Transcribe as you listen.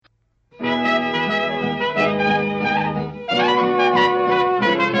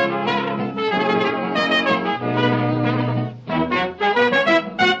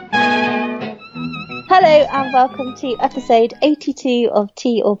and welcome to episode 82 of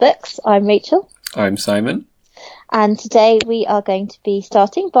Tea or Books. I'm Rachel. I'm Simon. And today we are going to be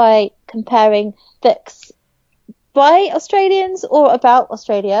starting by comparing books by Australians or about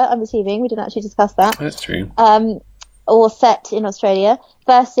Australia. I'm assuming we didn't actually discuss that. That's true. Or set in Australia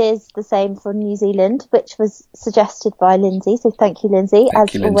versus the same for New Zealand, which was suggested by Lindsay. So thank you, Lindsay.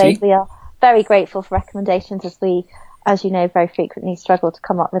 Thank you, Lindsay. Always, we are very grateful for recommendations as we, as you know, very frequently struggle to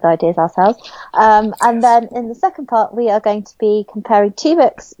come up with ideas ourselves. And then in the second part, we are going to be comparing two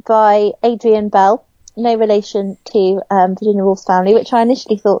books by Adrian Bell, no relation to Virginia Woolf's family, which I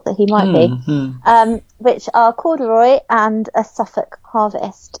initially thought that he might be, which are Corduroy and A Suffolk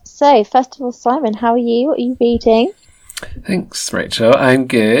Harvest. So, first of all, Simon, how are you? What are you reading? Thanks, Rachel. I'm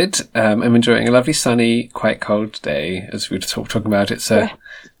good. I'm enjoying a lovely sunny, quite cold day, as we were talking about it. So,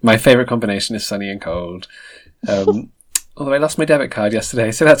 my favourite combination is sunny and cold. Although I lost my debit card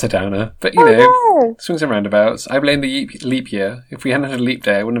yesterday, so that's a downer. But, you know, swings and roundabouts. I blame the leap year. If we hadn't had a leap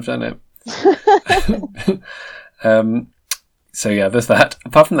day, I wouldn't have done it. So yeah, there's that.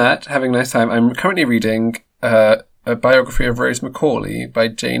 Apart from that, having a nice time. I'm currently reading a biography of Rose Macaulay by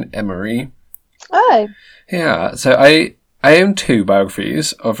Jane Emery. Oh. Yeah, so I own two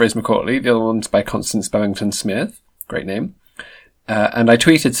biographies of Rose Macaulay. The other one's by Constance Bellington Smith. Great name. And I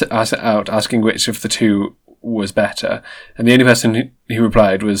tweeted out asking which of the two was better. And the only person who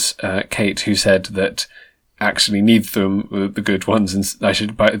replied was Kate, who said that actually neither of them were the good ones, and I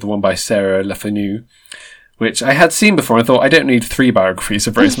should buy the one by Sarah Le Fanu, which I had seen before. I thought, I don't need three biographies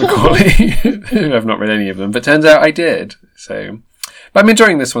of Rose Macaulay. I've not read any of them, but turns out I did. So, but I'm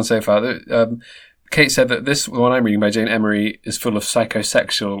enjoying this one so far. Kate said that the one I'm reading by Jane Emery is full of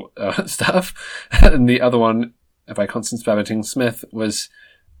psychosexual stuff, and the other one by Constance Bellington Smith was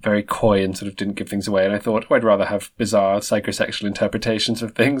very coy and sort of didn't give things away. And I thought, I'd rather have bizarre psychosexual interpretations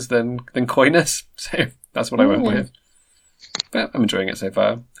of things than coyness. So that's what I went with. But I'm enjoying it so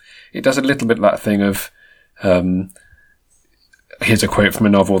far. It does a little bit that thing of, here's a quote from a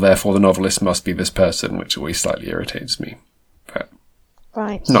novel, therefore the novelist must be this person, which always slightly irritates me. But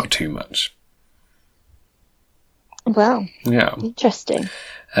right. Not too much. Wow. Yeah. Interesting.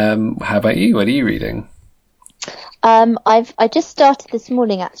 How about you? What are you reading? I just started this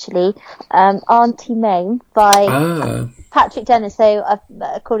morning actually, Auntie Mame by Patrick Dennis. So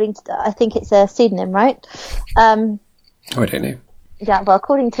according to, I think it's a pseudonym, right? I don't know. Yeah, well,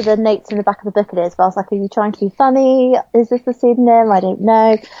 according to the notes in the back of the book it is, but I was like, are you trying to be funny? Is this a pseudonym? I don't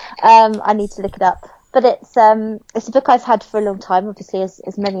know. I need to look it up. But it's a book I've had for a long time. Obviously,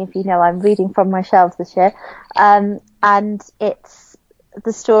 as many of you know, I'm reading from my shelves this year. And it's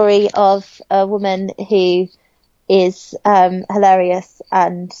the story of a woman who is hilarious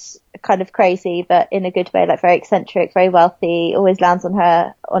and kind of crazy, but in a good way, like very eccentric, very wealthy, always lands on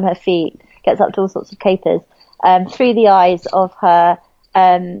her feet, gets up to all sorts of capers, through the eyes of her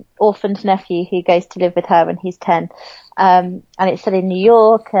orphaned nephew who goes to live with her when he's 10. And it's set in New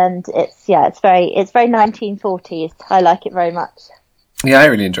York, and it's very 1940s. I like it very much. Yeah, I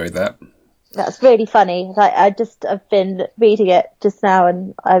really enjoyed that. That's really funny. Like, I've been reading it just now,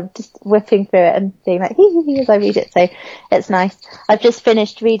 and I'm just whipping through it and being like, hee hee hee as I read it. So it's nice. I've just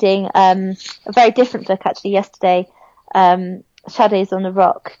finished reading a very different book actually yesterday, Shadows on the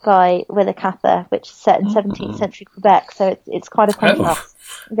Rock by Willa Cather, which is set in 17th century Quebec. So it's quite a contrast.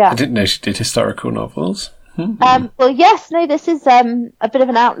 Yeah. I didn't know she did historical novels. Well, yes, no, this is a bit of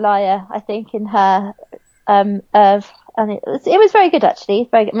an outlier, I think, in her and it was very good actually.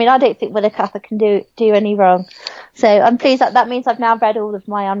 Very good. I mean, I don't think Willa Cather can do any wrong. So I'm pleased that means I've now read all of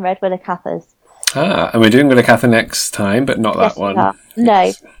my unread Willa Cathers. And we're doing Willa Cather next time, but not that one. No.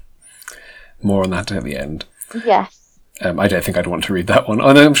 Yes. More on that at the end. Yes. I don't think I'd want to read that one.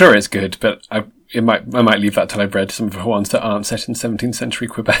 Although I'm sure it's good, but I might leave that till I've read some of the ones that aren't set in 17th century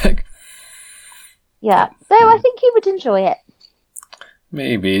Quebec. Yeah. So I think you would enjoy it.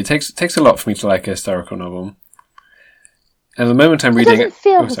 Maybe. It takes a lot for me to like a historical novel. And at the moment I'm reading... It doesn't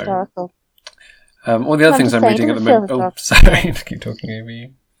feel historical. All the other things I'm reading at the moment... Oh, sorry, I keep talking over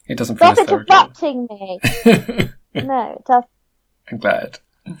you. It doesn't feel historical. Stop interrupting me. No, it does. I'm glad.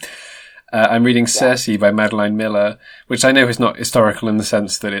 I'm reading Circe by Madeline Miller, which I know is not historical in the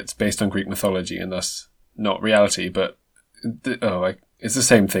sense that it's based on Greek mythology and thus not reality, but it's the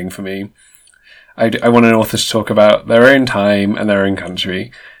same thing for me. I want an author to talk about their own time and their own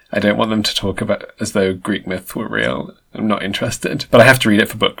country. I don't want them to talk about as though Greek myth were real. I'm not interested, but I have to read it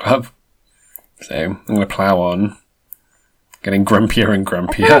for book club. So I'm going to plough on, getting grumpier and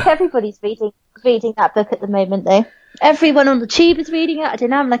grumpier. I feel like everybody's reading that book at the moment, though. Everyone on the tube is reading it. I don't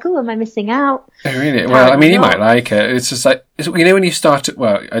know. I'm like, oh, am I missing out? Oh, really? Well, I mean, you might like it. It's just like, you know, when you start it.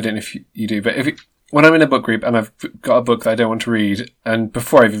 Well, I don't know if you do, but when I'm in a book group and I've got a book that I don't want to read, and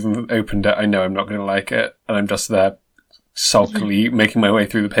before I've even opened it, I know I'm not going to like it, and I'm just there sulkily making my way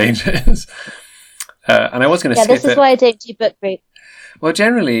through the pages. And I was going to skip it. Yeah, this is why I don't do book group. Well,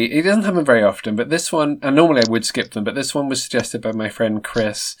 generally, it doesn't happen very often, but this one, and normally I would skip them, but this one was suggested by my friend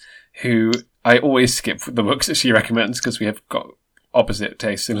Chris, who I always skip the books that she recommends because we have got opposite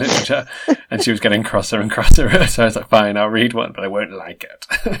tastes in literature, and she was getting crosser and crosser, so I was like, fine, I'll read one, but I won't like it.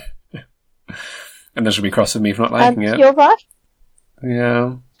 And then she'll be cross with me for not liking it. You're right.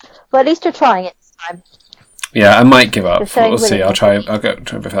 Yeah. Well, at least you're trying it this time. Yeah, I might give up. We'll see. I'll go.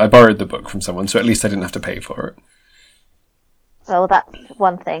 I borrowed the book from someone, so at least I didn't have to pay for it. Well, that's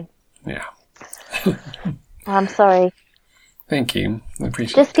one thing. Yeah. I'm sorry. Thank you. I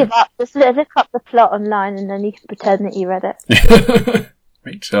appreciate it. Just give up. Just look up the plot online and then you can pretend that you read it.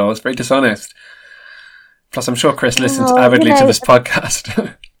 Rachel, it's very dishonest. Plus, I'm sure Chris listens avidly to this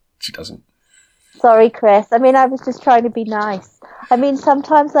podcast. She doesn't. Sorry, Chris. I mean, I was just trying to be nice. I mean,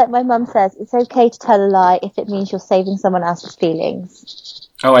 sometimes, like my mum says, it's okay to tell a lie if it means you're saving someone else's feelings.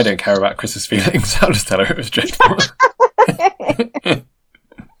 Oh, I don't care about Chris's feelings. I'll just tell her it was dreadful.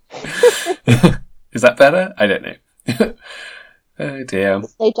 Is that better? I don't know. Oh dear.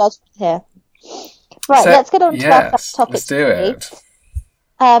 There's no judgment here. Right, let's get on to our first topic. Let's do it.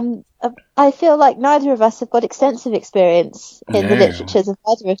 I feel like neither of us have got extensive experience in the literatures of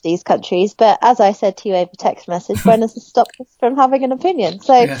either of these countries, but as I said to you over text message, Brenna's has stopped us from having an opinion.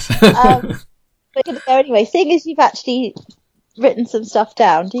 So yes. We're going to go anyway. Seeing as you've actually written some stuff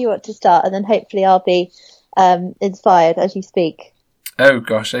down, do you want to start? And then hopefully I'll be inspired as you speak. Oh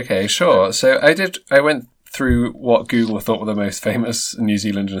gosh, okay, sure. So I went through what Google thought were the most famous New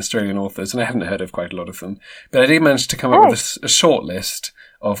Zealand and Australian authors, and I hadn't heard of quite a lot of them. But I did manage to come up with a short list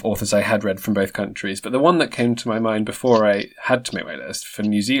of authors I had read from both countries. But the one that came to my mind before I had to make my list for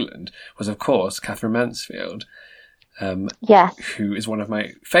New Zealand was, of course, Katherine Mansfield, who is one of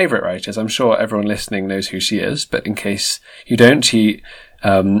my favourite writers. I'm sure everyone listening knows who she is, but in case you don't, she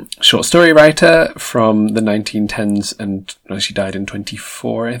short story writer from the 1910s, and she died in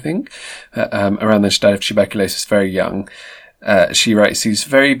 24, I think. Around then she died of tuberculosis very young. She writes these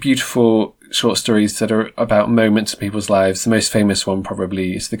very beautiful short stories that are about moments in people's lives. The most famous one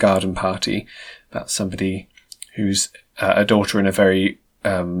probably is The Garden Party, about somebody who's a daughter in a very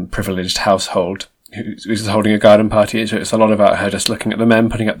privileged household who's holding a garden party. So it's a lot about her just looking at the men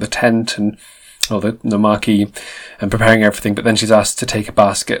putting up the tent and the marquee and preparing everything. But then she's asked to take a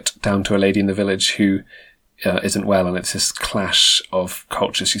basket down to a lady in the village who isn't well, and it's this clash of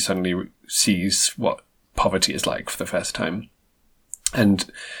cultures. She suddenly sees what poverty is like for the first time.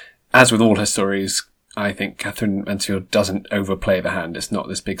 And as with all her stories, I think Katherine Mansfield doesn't overplay the hand. It's not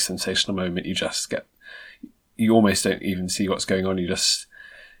this big sensational moment. You almost don't even see what's going on. You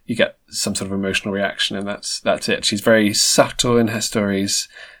get some sort of emotional reaction, and that's it. She's very subtle in her stories.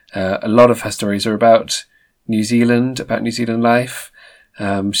 A lot of her stories are about New Zealand life.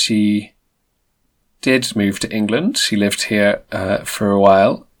 She did move to England. She lived here for a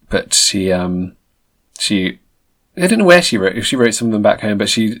while, but she I don't know where she wrote. She wrote some of them back home, but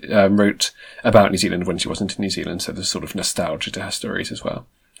she wrote about New Zealand when she wasn't in New Zealand, so there's sort of nostalgia to her stories as well.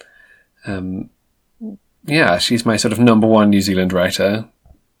 She's my sort of number one New Zealand writer.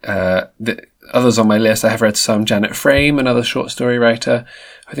 The others on my list, I have read some. Janet Frame, another short story writer,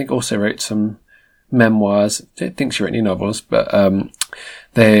 I think also wrote some memoirs. I don't think she wrote any novels, but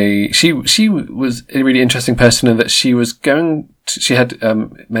she was a really interesting person in that she had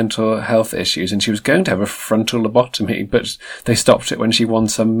mental health issues, and she was going to have a frontal lobotomy, but they stopped it when she won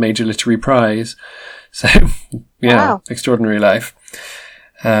some major literary prize. So wow. Extraordinary life.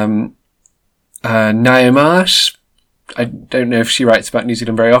 Ngaio Marsh, I don't know if she writes about New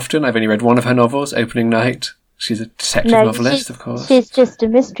Zealand very often. I've only read one of her novels, Opening Night. She's a detective novelist, of course. She's just a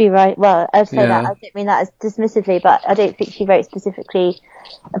mystery writer. Well, I'd say that. I don't mean that as dismissively, but I don't think she wrote specifically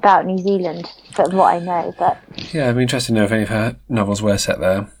about New Zealand, from what I know. But yeah, I'd be interested to know if any of her novels were set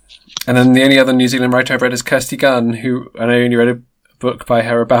there. And then the only other New Zealand writer I've read is Kirsty Gunn, who I only read a book by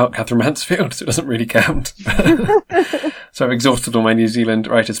her about Katherine Mansfield, so it doesn't really count. So I've exhausted all my New Zealand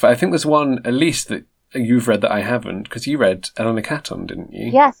writers, but I think there's one at least that you've read that I haven't, because you read Eleanor Catton, didn't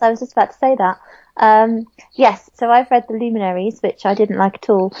you? Yes, I was just about to say that. Yes, so I've read The Luminaries, which I didn't like at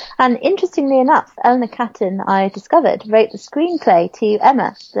all. And interestingly enough, Eleanor Catton, I discovered, wrote the screenplay to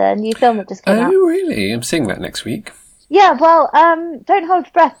Emma, the new film that just came out. Oh, really? I'm seeing that next week. Yeah, well, don't hold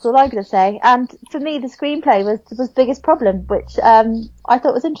your breath, is all I'm going to say. And for me, the screenplay was the biggest problem, which I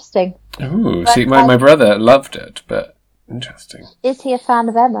thought was interesting. Oh, see, my brother loved it, but interesting. Is he a fan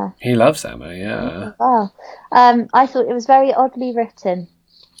of Emma? He loves Emma, yeah. Oh, wow. I thought it was very oddly written.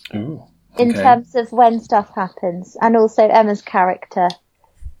 Ooh. in terms of when stuff happens, and also Emma's character,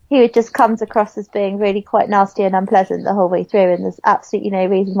 who just comes across as being really quite nasty and unpleasant the whole way through, and there's absolutely no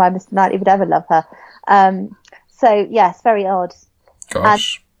reason why Mr. Knightley would ever love her. So yes, very odd.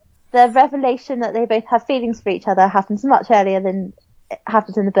 Gosh. And the revelation that they both have feelings for each other happens much earlier than it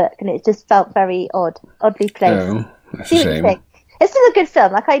happens in the book, and it just felt very oddly placed. Oh, that's a shame. It's still a good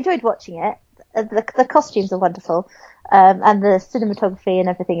film. Like, I enjoyed watching it. The costumes are wonderful, and the cinematography and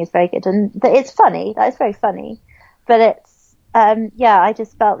everything is very good, and it's funny. It's very funny, but it's I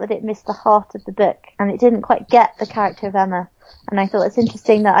just felt that it missed the heart of the book, and it didn't quite get the character of Emma. And I thought it's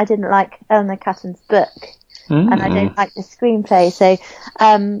interesting that I didn't like Eleanor Catton's book, and I don't like the screenplay. So,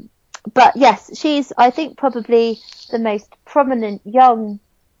 but yes, she's, I think, probably the most prominent young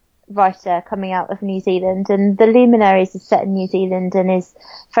writer coming out of New Zealand, and The Luminaries is set in New Zealand and is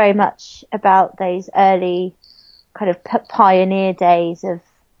very much about those early kind of pioneer days of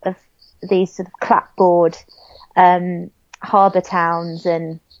these sort of clapboard harbour towns,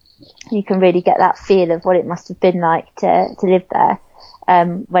 and you can really get that feel of what it must have been like to live there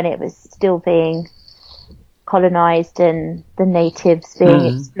when it was still being colonised and the natives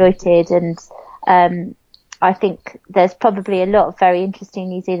being exploited. And I think there's probably a lot of very interesting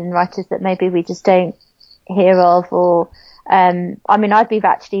New Zealand writers that maybe we just don't hear of, or I mean, I'd be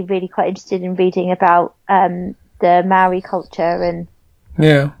actually really quite interested in reading about the Maori culture and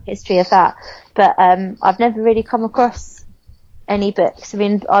history of that, but I've never really come across any books. I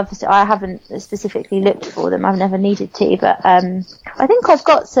mean, obviously I haven't specifically looked for them, I've never needed to, but I think I've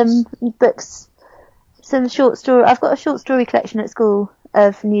got some books, some short story. I've got a short story collection at school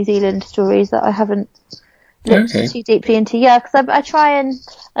of New Zealand stories that I haven't looked too deeply into. Yeah, because I try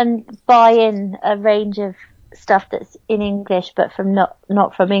and buy in a range of stuff that's in English, but from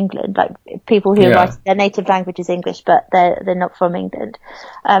not from England, like people who write their native language is English, but they're not from England.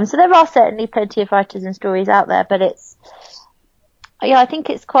 So there are certainly plenty of writers and stories out there, but I think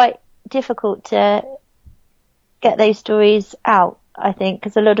it's quite difficult to get those stories out. I think,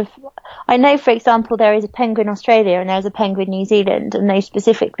 because I know, for example, there is a Penguin Australia and there's a Penguin New Zealand, and they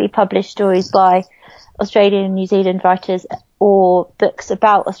specifically publish stories by Australian and New Zealand writers or books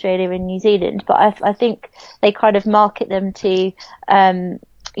about Australia and New Zealand. But I think they kind of market them to,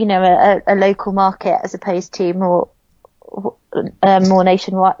 a local market as opposed to more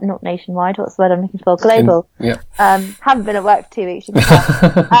nationwide, not nationwide, what's the word I'm looking for? Global. Haven't been at work for 2 weeks.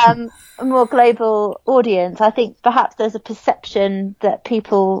 A more global audience. I think perhaps there's a perception that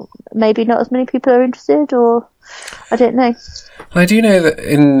maybe not as many people are interested, or I don't know. Well, I do know that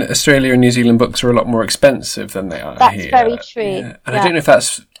in Australia and New Zealand books are a lot more expensive than they are here. That's very true. Yeah. And I don't know if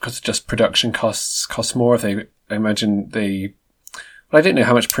that's because just production costs more. I imagine I don't know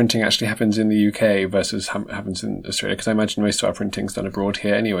how much printing actually happens in the UK versus happens in Australia, because I imagine most of our printing's done abroad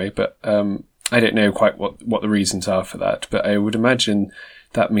here anyway, but I don't know quite what the reasons are for that, but I would imagine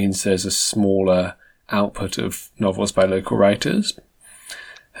that means there's a smaller output of novels by local writers.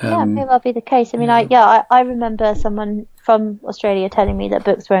 Yeah, may well be the case. I mean, I remember someone from Australia telling me that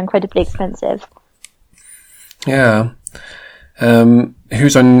books were incredibly expensive. Yeah.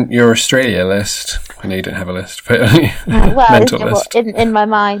 Who's on your Australia list? I know you don't have a list, but mental list. In my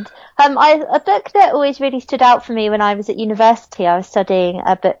mind. A book that always really stood out for me when I was at university, I was studying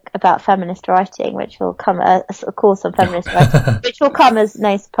a book about feminist writing, which will come a course on feminist writing, which will come as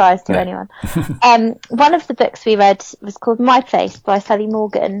no surprise to anyone. One of the books we read was called My Place by Sally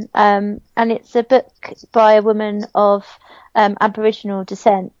Morgan, and it's a book by a woman of Aboriginal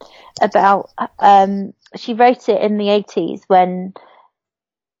descent about. She wrote it in the 80s when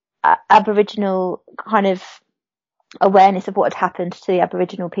Aboriginal kind of awareness of what had happened to the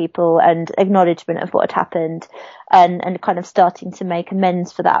Aboriginal people and acknowledgement of what had happened and kind of starting to make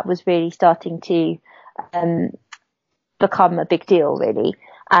amends for that was really starting to become a big deal, really.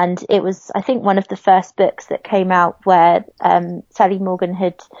 And it was, I think, one of the first books that came out where Sally Morgan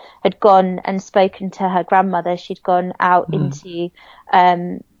had gone and spoken to her grandmother. She'd gone out into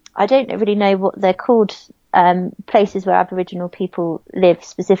I don't really know what they're called, places where Aboriginal people live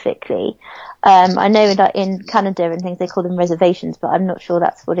specifically. I know that in Canada and things they call them reservations, but I'm not sure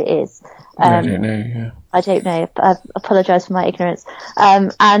that's what it is. I don't know, yeah. I don't know. I apologise for my ignorance.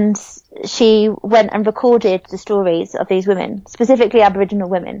 And she went and recorded the stories of these women, specifically Aboriginal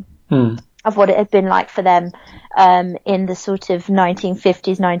women, of what it had been like for them in the sort of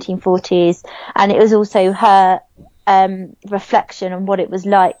 1950s, 1940s. And it was also her reflection on what it was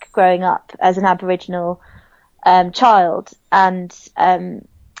like growing up as an Aboriginal child, and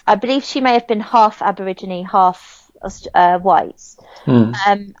I believe she may have been half Aborigine, half white,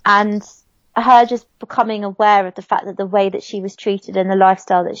 and her just becoming aware of the fact that the way that she was treated and the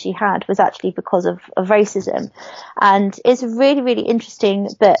lifestyle that she had was actually because of racism. And it's a really, really interesting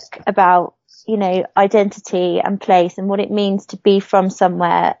book about, you know, identity and place and what it means to be from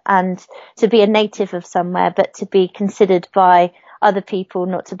somewhere and to be a native of somewhere, but to be considered by other people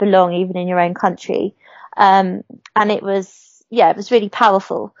not to belong even in your own country. And it was really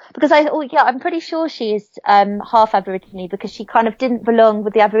powerful because I'm pretty sure she is half Aborigine, because she kind of didn't belong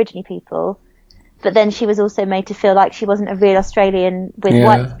with the Aborigine people, but then she was also made to feel like she wasn't a real Australian with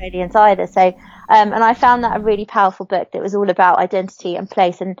white Australians either. So, and I found that a really powerful book that was all about identity and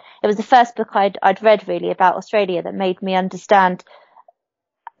place. And it was the first book I'd read really about Australia that made me understand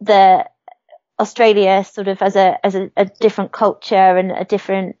the Australia sort of as a different culture and a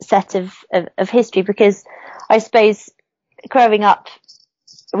different set of history, because I suppose growing up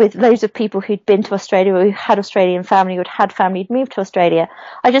with loads of people who'd been to Australia or who had Australian family or had family who'd moved to Australia,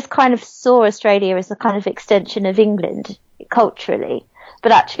 I just kind of saw Australia as a kind of extension of England culturally,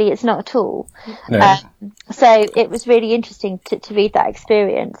 but actually it's not at all. No. So it was really interesting to read that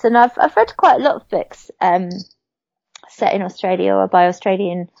experience. And I've read quite a lot of books set in Australia or by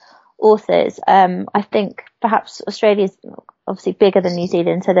Australian authors. I think perhaps Australia is obviously bigger than New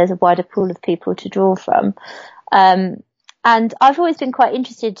Zealand, so there's a wider pool of people to draw from. And I've always been quite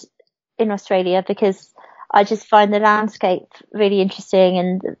interested in Australia because I just find the landscape really interesting,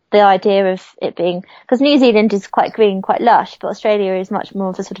 and the idea of it being, because New Zealand is quite green, quite lush, but Australia is much more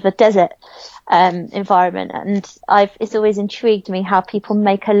of a sort of a desert environment. And it's always intrigued me how people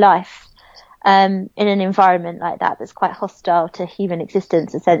make a life in an environment like that that's quite hostile to human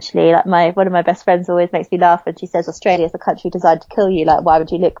existence, essentially. Like one of my best friends always makes me laugh when she says Australia is a country designed to kill you. Like, why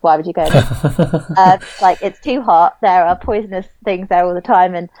would you look? Why would you go there? Like, it's too hot. There are poisonous things there all the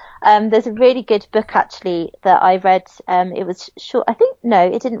time. And there's a really good book actually that I read. It was short. I think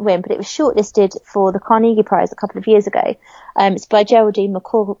it didn't win, but it was shortlisted for the Carnegie Prize a couple of years ago. It's by Geraldine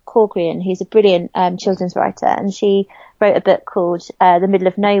McCaughrean, who's a brilliant children's writer, and she wrote a book called The Middle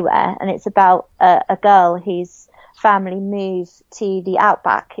of Nowhere, and it's about a girl whose family moves to the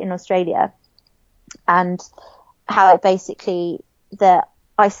outback in Australia, and how it basically, the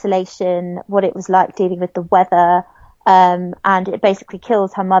isolation, what it was like dealing with the weather, and it basically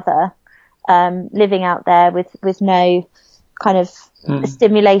kills her mother, living out there with no kind of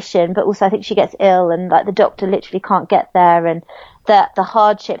stimulation, but also I think she gets ill, and like the doctor literally can't get there, and the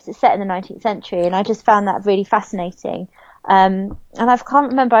hardships. It's set in the 19th century, and I just found that really fascinating. And I can't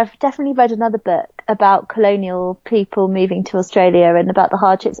remember, I've definitely read another book about colonial people moving to Australia and about the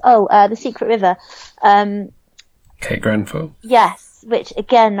hardships. The Secret River. Kate Grenfell. Yes, which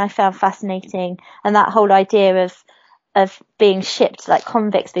again I found fascinating, and that whole idea of being shipped, like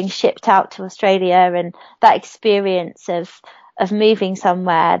convicts being shipped out to Australia, and that experience of moving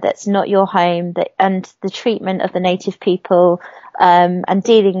somewhere that's not your home, and the treatment of the native people, and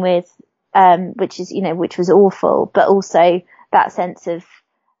dealing with, which was awful, but also that sense of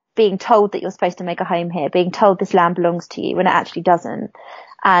being told that you're supposed to make a home here, being told this land belongs to you when it actually doesn't,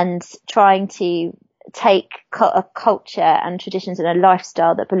 and trying to take a culture and traditions and a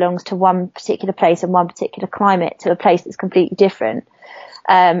lifestyle that belongs to one particular place and one particular climate to a place that's completely different,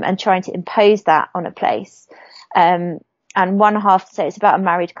 and trying to impose that on a place. And one half, so it's about a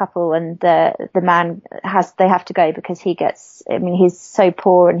married couple, and the man they have to go because he's so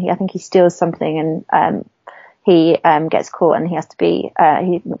poor, and I think he steals something, and he gets caught, and he has to be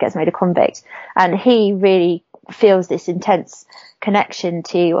he gets made a convict, and he really feels this intense connection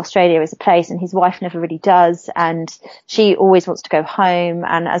to Australia as a place, and his wife never really does, and she always wants to go home,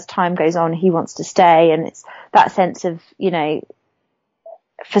 and as time goes on he wants to stay, and it's that sense of,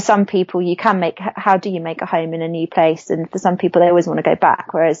 for some people how do you make a home in a new place, and for some people they always want to go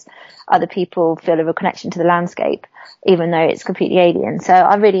back, whereas other people feel a real connection to the landscape even though it's completely alien. So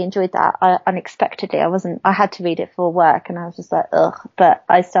I really enjoyed that. Unexpectedly, I had to read it for work, and I was just like, ugh, but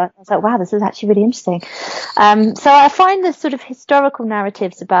I was like, wow, this is actually really interesting. So I find the sort of historical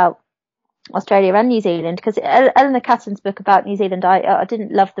narratives about Australia and New Zealand, because Eleanor Catton's book about New Zealand, I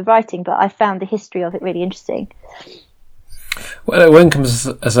didn't love the writing, but I found the history of it really interesting. Well, it won't come as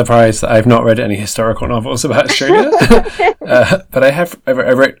a surprise that I've not read any historical novels about Australia, but I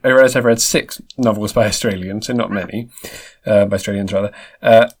realised I've read 6 novels by Australians, so not many, by Australians rather,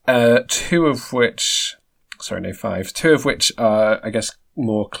 5, 2 of which are, I guess,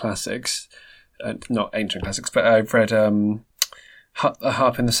 more classics, not ancient classics, but I've read A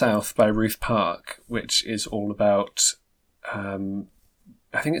Harp in the South by Ruth Park, which is all about, I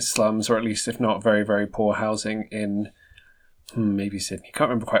think it's slums, or at least if not very, very poor housing in maybe Sydney, can't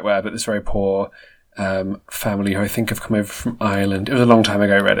remember quite where, but this very poor family who I think have come over from Ireland. It was a long time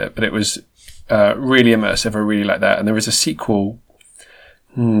ago I read it, but it was really immersive. I really like that. And there is a sequel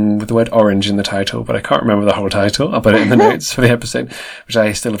with the word orange in the title, but I can't remember the whole title. I'll put it in the notes for the episode, which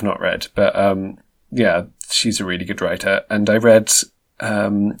I still have not read. But yeah, she's a really good writer. And I read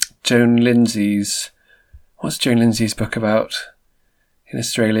Joan Lindsay's... What's Joan Lindsay's book about in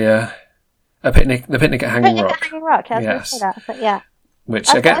Australia? The Picnic at Hanging Rock. At Hanging Rock, I was going to say that, but yeah. Which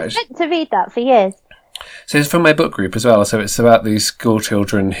I've meant to read that for years. So it's from my book group as well. So it's about these school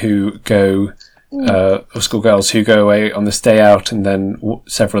children who go, or school girls who go away on this day out, and then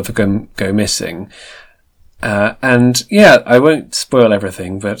several of them go missing. And yeah, I won't spoil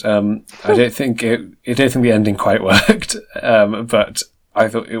everything, but I don't think the ending quite worked. But I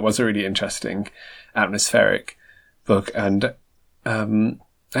thought it was a really interesting, atmospheric book, and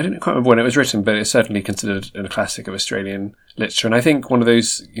I don't quite remember when it was written, but it's certainly considered a classic of Australian literature. And I think one of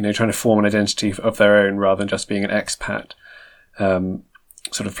those, trying to form an identity of their own rather than just being an expat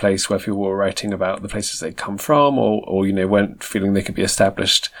sort of place where people were writing about the places they'd come from, or weren't feeling they could be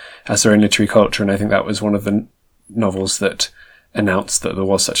established as their own literary culture. And I think that was one of the novels that announced that there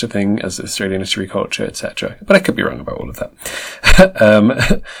was such a thing as Australian literary culture, etc. But I could be wrong about all of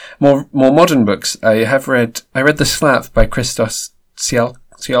that. More modern books. I read The Slap by Christos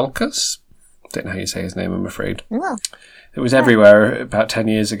Tsiolkas. Don't know how you say his name, I'm afraid. Oh. It was everywhere about 10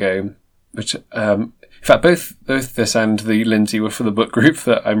 years ago, which, in fact, both this and the Lindsay were for the book group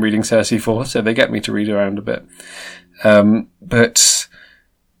that I'm reading Cersei for, so they get me to read around a bit. But,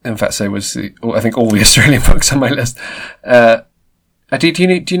 in fact, so was I think all the Australian books on my list. Do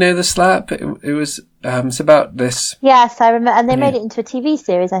you know The Slap? It was, it's about this. Yes, I remember, and they made it into a TV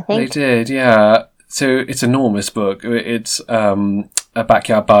series, I think. They did, yeah. So it's an enormous book. It's a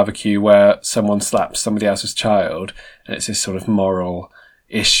backyard barbecue where someone slaps somebody else's child, and it's this sort of moral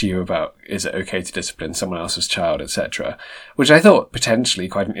issue about, is it okay to discipline someone else's child, etc., which I thought potentially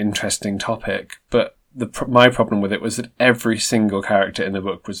quite an interesting topic. But my problem with it was that every single character in the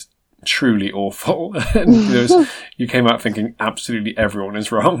book was truly awful. And you came out thinking absolutely everyone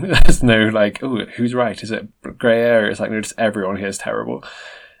is wrong. There's no who's right? Is it grey area? It's like, no, just everyone here is terrible.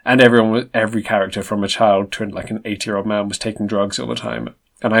 And every character from a child to an 80-year-old man was taking drugs all the time.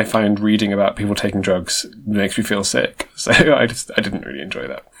 And I find reading about people taking drugs makes me feel sick. So I didn't really enjoy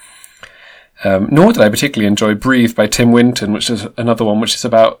that. Nor did I particularly enjoy Breathe by Tim Winton, which is another one which is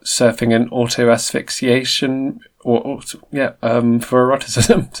about surfing and auto-asphyxiation for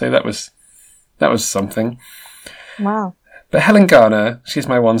eroticism. So that was something. Wow. But Helen Garner, she's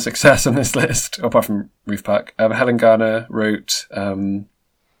my one success on this list, apart from Ruth Park. Helen Garner wrote,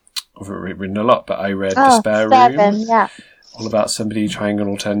 I've written a lot, but I read Despair Room, yeah. all about somebody trying an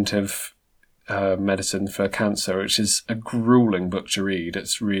alternative medicine for cancer, which is a grueling book to read.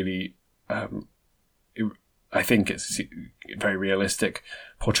 It's really, I think it's a very realistic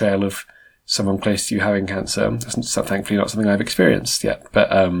portrayal of someone close to you having cancer. It's thankfully not something I've experienced yet, but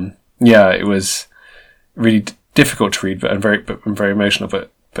it was really difficult to read, and very emotional.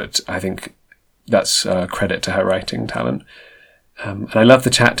 But I think that's credit to her writing talent. And I love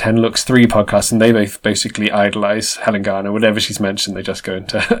the Chat 10 Looks 3 podcast, and they both basically idolise Helen Garner. Whatever she's mentioned, they just go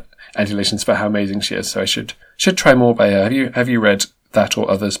into adulations for how amazing she is. So I should try more by her. Have you read that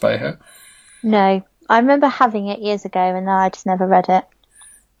or others by her? No, I remember having it years ago, and then I just never read it.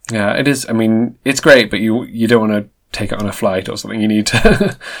 Yeah, it is. I mean, it's great, but you don't want to take it on a flight or something. You need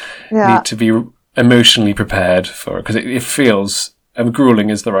to need to be emotionally prepared for it, because it feels. Grueling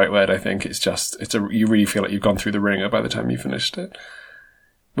is the right word, I think. You really feel like you've gone through the ringer by the time you finished it.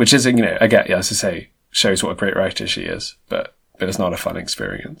 Which is, as I say, shows what a great writer she is, but it's not a fun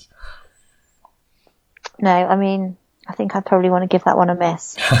experience. No, I mean, I think I probably want to give that one a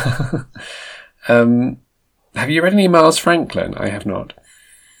miss. Have you read any Miles Franklin? I have not.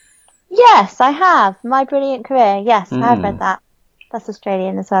 Yes, I have. My Brilliant Career. Yes, I have read that. That's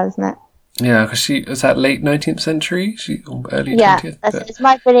Australian as well, isn't it? Yeah, because was that late 19th century? Early 20th? Yeah, it's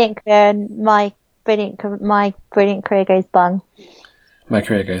My Brilliant Career, and my brilliant career goes bung. My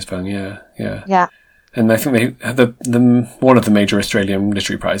Career Goes Bung, yeah. And I think the one of the major Australian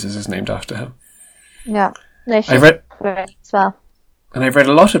literary prizes is named after her. Yeah. No, she's great as well. And I've read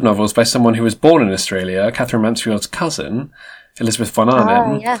a lot of novels by someone who was born in Australia, Catherine Mansfield's cousin, Elizabeth von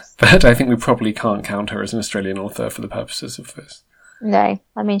Arnim. Yes. But I think we probably can't count her as an Australian author for the purposes of this. No,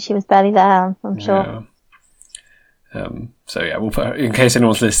 I mean, she was barely there, I'm sure. Yeah. So yeah, we'll put her, in case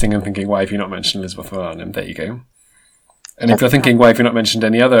anyone's listening and thinking, why have you not mentioned Elizabeth von Arnim? There you go. And if you're thinking, why have you not mentioned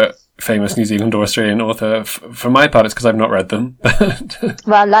any other famous New Zealand or Australian author? For my part, it's because I've not read them.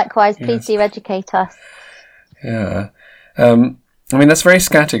 Well, likewise, please do educate us. Yeah. I mean, that's very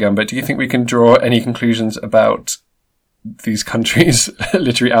scattergun, but do you think we can draw any conclusions about these countries'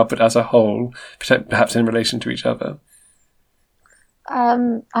 literary output as a whole, perhaps in relation to each other? I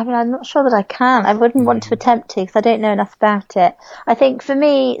mean, I'm not sure that I can. I wouldn't want to attempt to because I don't know enough about it. I think for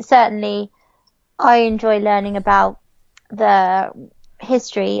me, certainly, I enjoy learning about the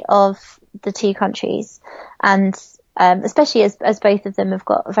history of the two countries, and especially as both of them have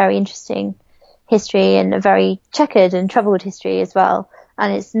got a very interesting history and a very checkered and troubled history as well.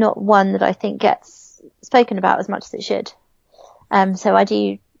 And it's not one that I think gets spoken about as much as it should. So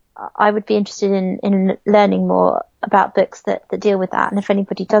I would be interested in learning more about books that deal with that. And if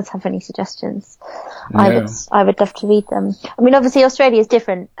anybody does have any suggestions, I would love to read them. I mean, obviously Australia is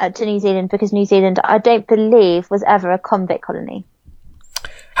different to New Zealand because New Zealand, I don't believe, was ever a convict colony.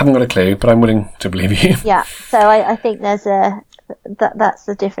 Haven't got a clue, but I'm willing to believe you. Yeah. So I think there's that's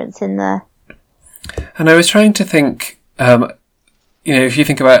the difference in the. And I was trying to think, if you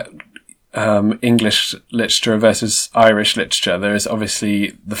think about English literature versus Irish literature, there is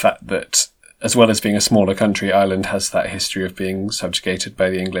obviously the fact that, as well as being a smaller country, Ireland has that history of being subjugated by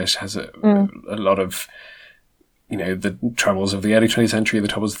the English, has a lot of, the troubles of the early 20th century, the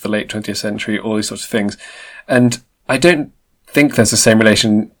troubles of the late 20th century, all these sorts of things. And I don't think there's the same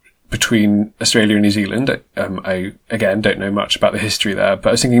relation between Australia and New Zealand. I, again, don't know much about the history there, but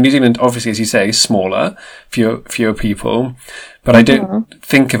I was thinking New Zealand, obviously, as you say, smaller, fewer people, but I don't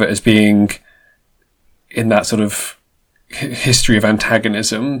think of it as being in that sort of history of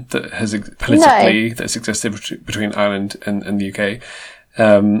antagonism that has politically that's existed between Ireland and the UK.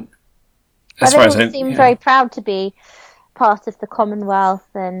 As far as they seem very proud to be part of the Commonwealth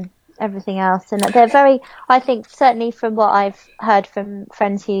and everything else, and they're very, I think, certainly from what I've heard from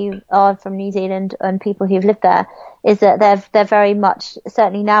friends who are from New Zealand and people who've lived there, is that they're very much,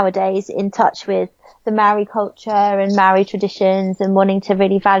 certainly nowadays, in touch with the Maori culture and Maori traditions and wanting to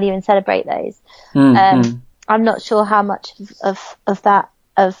really value and celebrate those. I'm not sure how much of that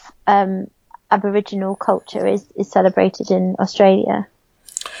Aboriginal culture is celebrated in Australia.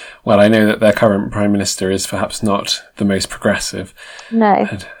 Well, I know that their current Prime Minister is perhaps not the most progressive. No.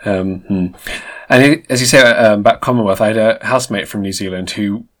 And as you say about Commonwealth, I had a housemate from New Zealand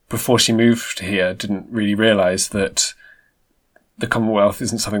who, before she moved here, didn't really realise that the Commonwealth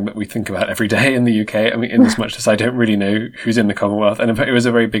isn't something that we think about every day in the UK. I mean, in as much as I don't really know who's in the Commonwealth. And it was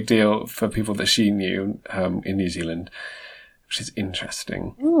a very big deal for people that she knew in New Zealand, which is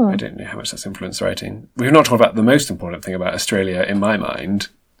interesting. I don't know how much that's influenced writing. We've not talked about the most important thing about Australia in my mind,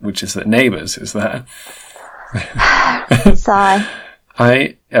 which is that Neighbours is there. Sigh.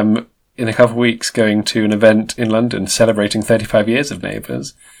 I am, in a couple of weeks, going to an event in London celebrating 35 years of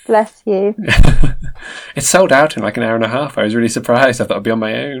Neighbours. Bless you. It's sold out in like an hour and a half. I was really surprised. I thought I'd be on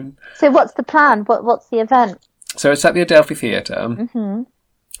my own. So what's the plan? What's the event? So it's at the Adelphi Theatre. Mm-hmm.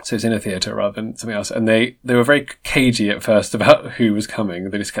 So it's in a theatre rather than something else. And they were very cagey at first about who was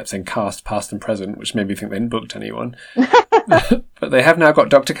coming. They just kept saying cast, past and present, which made me think they hadn't booked anyone. But they have now got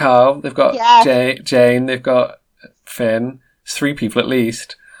Dr. Carl, they've got Jane, they've got Finn. It's 3 people at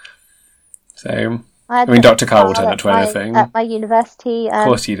least. So, I mean, Dr. Carl will turn up to anything. At my university. Of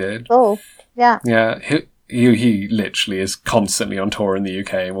course he did. Oh, yeah. Yeah, he literally is constantly on tour in the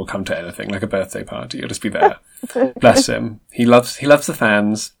UK and will come to anything, like a birthday party. He'll just be there. Bless him. He loves the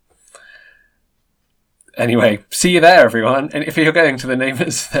fans. Anyway, see you there, everyone. And if you're going to the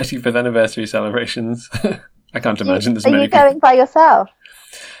Neighbours 35th anniversary celebrations, I can't imagine there's many people. Are you going by yourself?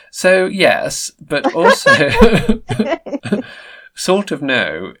 So, yes, but also sort of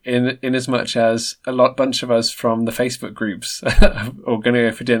no, in as much as bunch of us from the Facebook groups are going to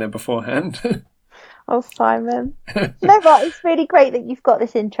go for dinner beforehand. Oh, Simon. You know what? It's really great that you've got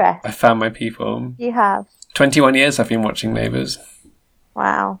this interest. I found my people. You have. 21 years I've been watching Neighbours.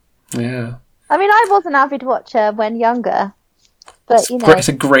 Wow. Yeah. I mean, I was an avid watcher when younger, but it's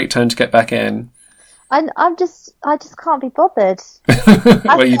a great time to get back in. I just can't be bothered.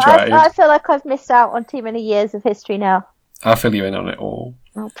 Well, you tried. I feel like I've missed out on too many years of history now. I'll fill you in on it all.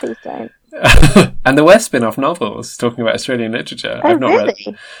 Oh, please don't. And the West spin-off novels talking about Australian literature. Oh, I've not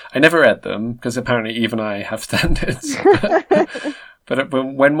really? I never read them because apparently even I have standards. But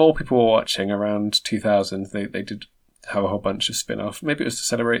when more people were watching around 2000, they did have a whole bunch of spin-off. Maybe it was to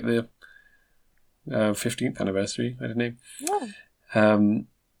celebrate the 15th anniversary. I don't know. Yeah.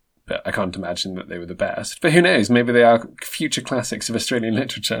 But I can't imagine that they were the best. But who knows? Maybe they are future classics of Australian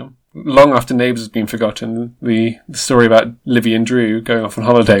literature. Long after Neighbours has been forgotten, the story about Livy and Drew going off on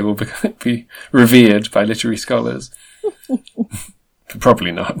holiday will be revered by literary scholars.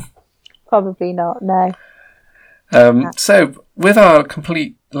 Probably not. Probably not, no. So, with our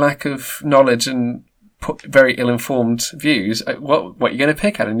complete lack of knowledge and very ill-informed views, what are you going to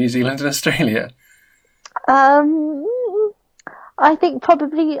pick out of New Zealand and Australia? I think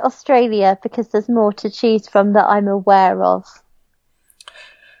probably Australia, because there's more to choose from that I'm aware of.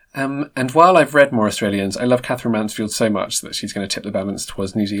 And while I've read more Australians, I love Catherine Mansfield so much that she's going to tip the balance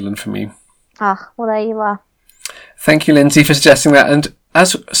towards New Zealand for me. Ah, well, there you are. Thank you, Lindsay, for suggesting that. And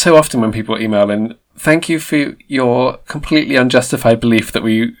as so often when people email in, thank you for your completely unjustified belief that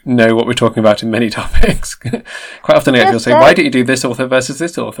we know what we're talking about in many topics. Quite often I get people say, why don't you do this author versus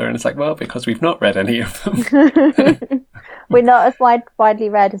this author? And it's like, well, because we've not read any of them. We're not as widely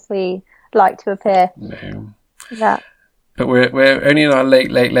read as we like to appear. No. Yeah. But we're only in our late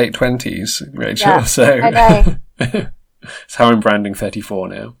 20s, Rachel. Yeah, so I know. That's how I'm branding 34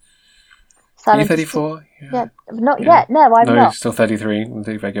 now. Are you 34? Yeah. Not yet. No, I'm not. not. Still 33.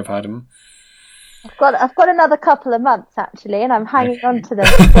 I beg your pardon. I've got another couple of months actually, and I'm hanging on to them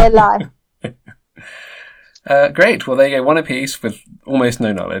for dear life. Great. Well, there you go. One apiece with almost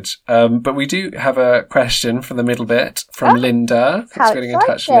no knowledge. But we do have a question for the middle bit from Linda. Thanks for getting in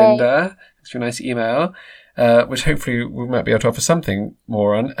touch, Linda. Thanks for a nice email. Which hopefully we might be able to offer something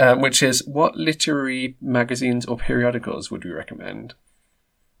more on, which is, what literary magazines or periodicals would we recommend?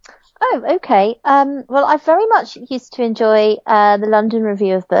 Oh, okay. Well, I very much used to enjoy the London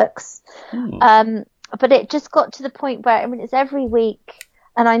Review of Books, but it just got to the point where, it's every week,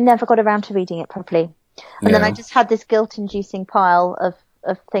 and I never got around to reading it properly. And then I just had this guilt-inducing pile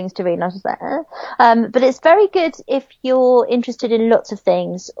of things to read, and I was just like, but it's very good if you're interested in lots of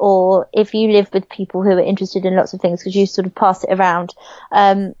things, or if you live with people who are interested in lots of things, because you sort of pass it around.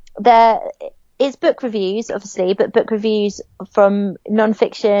 There is book reviews, obviously, but book reviews from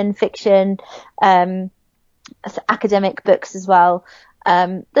non-fiction, fiction, academic books as well.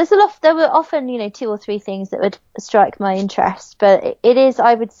 There were often, 2 or 3 things that would strike my interest, but it is,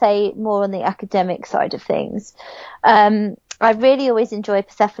 I would say, more on the academic side of things. I really always enjoy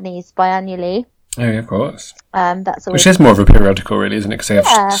Persephone's by Anya Lee. Oh, yeah, of course. That's always Which is more of a periodical, really, isn't it? Because they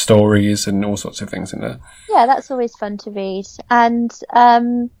have stories and all sorts of things in there. Yeah, that's always fun to read. And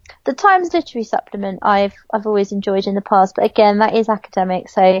the Times Literary Supplement I've always enjoyed in the past, but again, that is academic,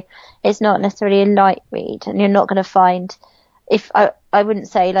 so it's not necessarily a light read, and you're not going to find, I wouldn't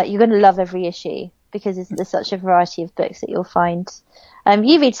say like you're going to love every issue, because there's such a variety of books that you'll find.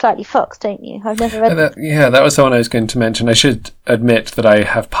 You read Slightly Foxed, don't you? I've never read that. Yeah, that was the one I was going to mention. I should admit that I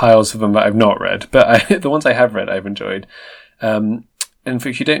have piles of them that I've not read, but the ones I have read, I've enjoyed. And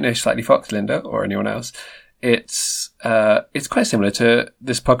if you don't know Slightly Foxed, Linda, or anyone else, it's quite similar to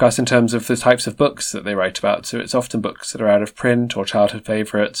this podcast in terms of the types of books that they write about. So it's often books that are out of print, or childhood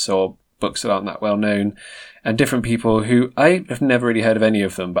favourites, or books that aren't that well known, and different people who I have never really heard of any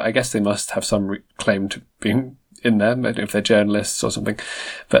of them, but I guess they must have some claim to being in them. I don't know if they're journalists or something,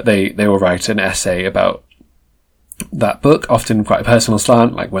 but they will write an essay about that book, often quite a personal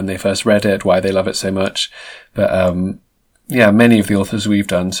slant, like when they first read it, why they love it so much. But many of the authors we've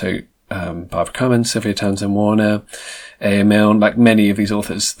done, so Barbara Cummins, Sylvia Townsend Warner, A.A. Milne, like many of these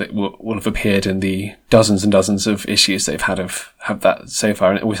authors that will have appeared in the dozens and dozens of issues they've have that so far,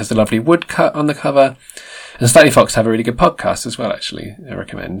 and it always has a lovely woodcut on the cover. And Slightly Foxed have a really good podcast as well, actually. I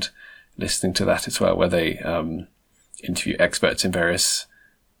recommend listening to that as well, where they interview experts in various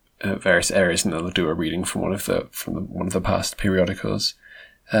areas, and they'll do a reading from one of the past periodicals.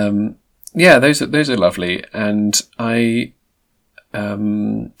 Those are lovely, and I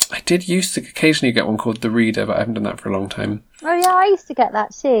did used to occasionally get one called The Reader, but I haven't done that for a long time. Oh yeah, I used to get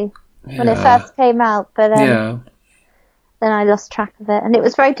that too when it first came out, but then I lost track of it, and it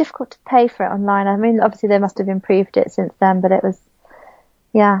was very difficult to pay for it online. I mean, obviously they must have improved it since then, but it was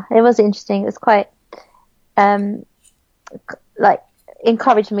interesting. It was quite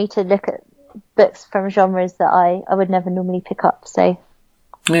encouraged me to look at books from genres that I would never normally pick up. So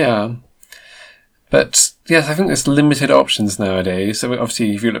yeah. But yes, I think there's limited options nowadays. So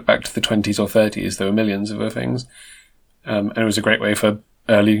obviously, if you look back to the 20s or 30s, there were millions of other things. And it was a great way for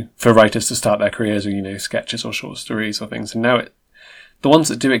writers to start their careers with, sketches or short stories or things. And now the ones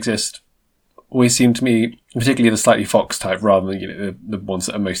that do exist always seem to me, particularly the Slightly Foxed type, rather than, the ones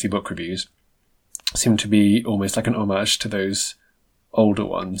that are mostly book reviews, seem to be almost like an homage to those older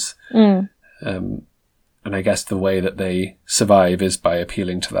ones. And I guess the way that they survive is by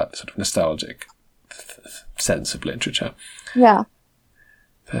appealing to that sort of nostalgic sense of literature. Yeah.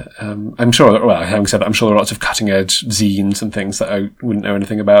 But I'm sure, having said that, I'm sure there are lots of cutting edge zines and things that I wouldn't know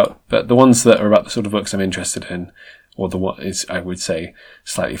anything about, but the ones that are about the sort of books I'm interested in, or the one is, I would say,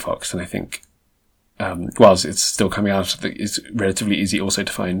 Slightly Foxed. And I think, whilst it's still coming out, it's relatively easy also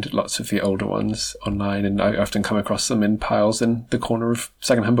to find lots of the older ones online, and I often come across them in piles in the corner of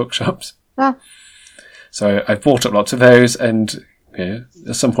secondhand bookshops. Yeah. So I've bought up lots of those, and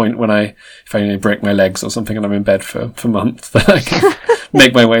At some point if I break my legs or something and I'm in bed for months, then I can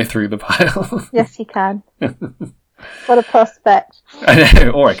make my way through the pile. Yes, you can. What a prospect. I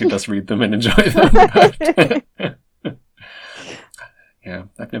know, or I could just read them and enjoy them. But, yeah,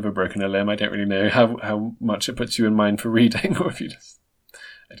 I've never broken a limb. I don't really know how much it puts you in mind for reading, or if you just...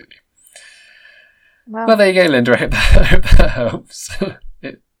 I don't know. Well, there you go, Linda. I hope that helps.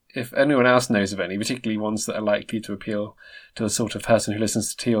 If anyone else knows of any, particularly ones that are likely to appeal to the sort of person who listens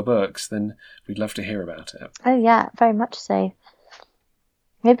to Teal books, then we'd love to hear about it. Oh yeah, very much so.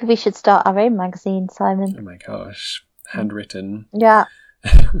 Maybe we should start our own magazine, Simon. Oh my gosh. Handwritten. Yeah.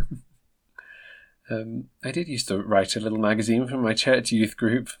 I did used to write a little magazine for my church youth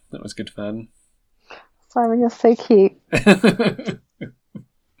group. That was good fun. Simon, you're so cute.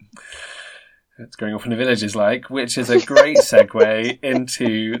 That's Growing Up in a Village is like, which is a great segue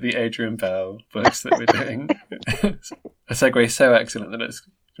into the Adrian Bell books that we're doing. A segue so excellent that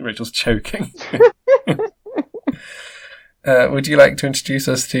Rachel's choking. Would you like to introduce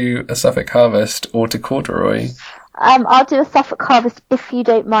us to A Suffolk Harvest or to Corduroy? I'll do A Suffolk Harvest if you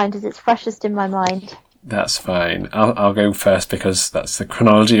don't mind, as it's freshest in my mind. That's fine. I'll go first because that's the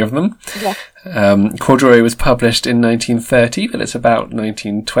chronology of them. Yeah. Corduroy was published in 1930, but it's about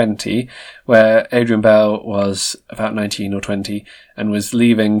 1920, where Adrian Bell was about 19 or 20 and was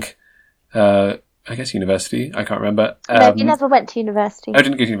leaving, I guess university. I can't remember. No, you never went to university. I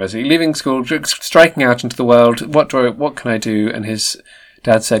didn't go to university. Leaving school, striking out into the world. What can I do? And his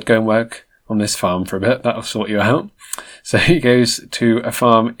dad said, go and work on this farm for a bit. That'll sort you out. So he goes to a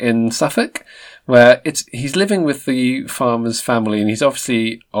farm in Suffolk, where he's living with the farmer's family, and he's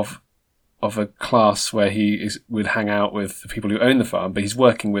obviously of a class where would hang out with the people who own the farm, but he's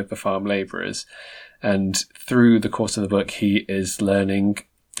working with the farm labourers. And through the course of the book, he is learning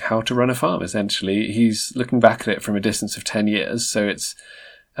how to run a farm, essentially. He's looking back at it from a distance of 10 years, so it's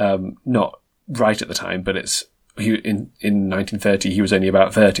not right at the time, but in 1930 he was only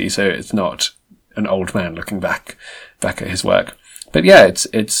about 30, so it's not an old man looking back at his work. But yeah,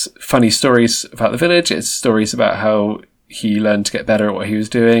 it's funny stories about the village. It's stories about how he learned to get better at what he was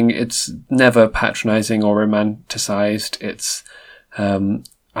doing. It's never patronising or romanticised. It's,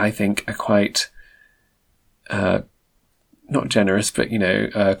 I think, a quite, not generous, but,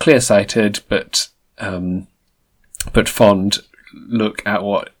 clear-sighted, but fond look at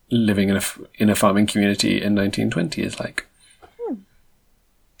what living in a farming community in 1920 is like.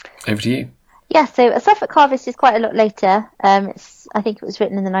 Over to you. Yeah, so A Suffolk Harvest is quite a lot later. I think it was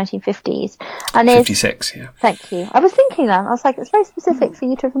written in the 1950s. And 56, yeah. Thank you. I was thinking that. I was like, it's very specific for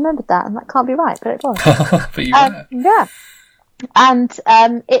you to have remembered that, and that can't be right, but it was. But you were. Yeah. And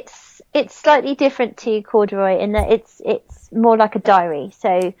it's slightly different to Corduroy in that it's more like a diary.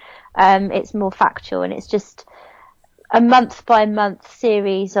 So it's more factual, and it's just a month by month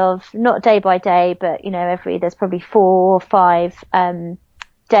series of, not day by day, but, there's probably 4 or 5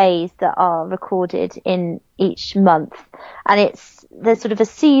 days that are recorded in each month, and there's sort of a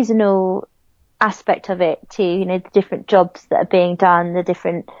seasonal aspect of it to the different jobs that are being done,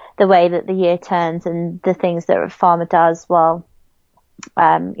 the way that the year turns, and the things that a farmer does while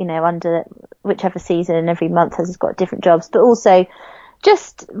under whichever season. Every month has got different jobs, but also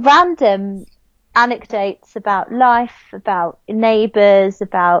just random anecdotes about life, about neighbours,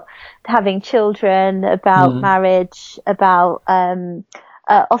 about having children, about marriage, about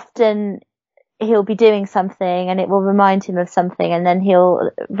often he'll be doing something and it will remind him of something, and then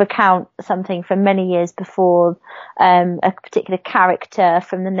he'll recount something from many years before, a particular character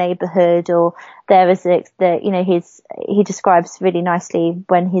from the neighbourhood, or there is he describes really nicely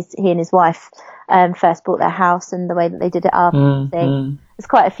when he and his wife first bought their house and the way that they did it up. There's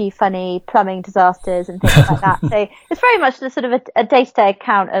quite a few funny plumbing disasters and things like that. So it's very much the sort of a day-to-day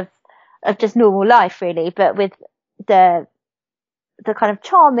account of just normal life, really, but with the kind of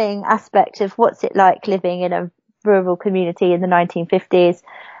charming aspect of what's it like living in a rural community in the 1950s.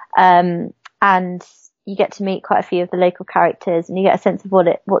 And you get to meet quite a few of the local characters, and you get a sense of what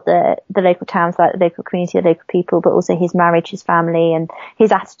the local town's like, the local community, the local people, but also his marriage, his family, and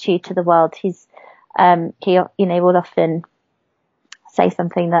his attitude to the world. He will often say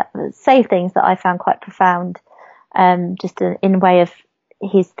things that I found quite profound, just in way of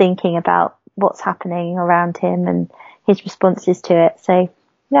his thinking about what's happening around him and his responses to it. So,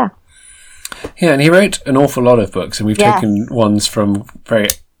 yeah. Yeah, and he wrote an awful lot of books, and we've taken ones from very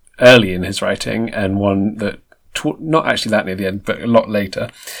early in his writing, and one that, not actually that near the end, but a lot later.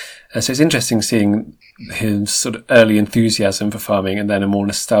 So it's interesting seeing his sort of early enthusiasm for farming and then a more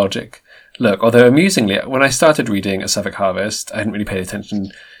nostalgic look. Although amusingly, when I started reading A Suffolk Harvest, I hadn't really paid attention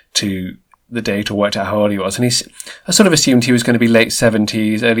to the date or worked out how old he was, and I sort of assumed he was going to be late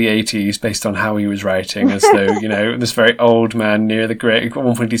 70s, early 80s, based on how he was writing, as though, this very old man near the grave. At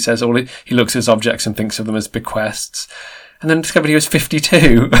one point he says he looks at his objects and thinks of them as bequests, and then discovered he was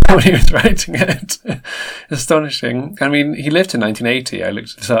 52 when he was writing it. Astonishing. I mean, he lived to 1980, I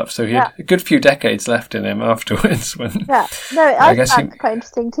looked this up, so he had a good few decades left in him afterwards. I found it quite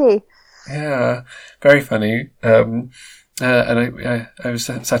interesting too. Yeah, very funny. And I was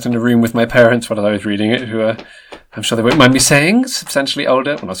sat in a room with my parents while I was reading it, who I'm sure they won't mind me saying, substantially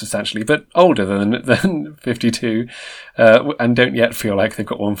older, well, not substantially, but older than 52, and don't yet feel like they've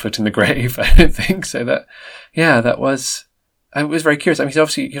got one foot in the grave, I don't think. So I was very curious. I mean,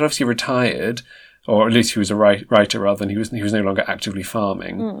 he'd obviously retired, or at least he was a writer rather than he was no longer actively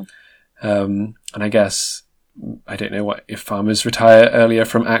farming. And I guess, I don't know if farmers retire earlier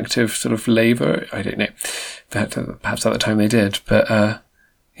from active sort of labour. I don't know. Perhaps at the time they did. But,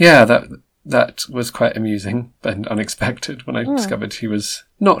 that was quite amusing and unexpected when I discovered he was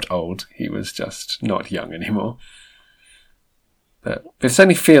not old. He was just not young anymore. But it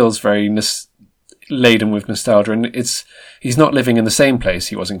certainly feels very laden with nostalgia, and he's not living in the same place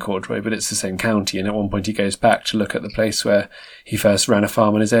he was in Cordroy, but it's the same county, and at one point he goes back to look at the place where he first ran a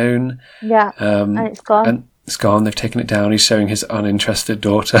farm on his own. Yeah, and it's gone. And it's gone, they've taken it down, he's showing his uninterested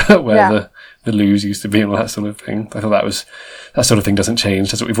daughter where the loos used to be and all that sort of thing. I thought that sort of thing doesn't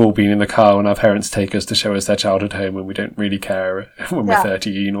change. That's what we've all been in the car when our parents take us to show us their childhood home when we don't really care when we're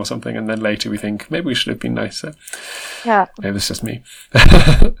 13 or something, and then later we think, maybe we should have been nicer. Yeah. Maybe it's just me.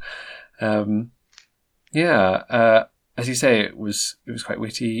 As you say, it was quite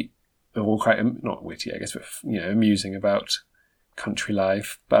witty, or quite, not witty, I guess, but, amusing about country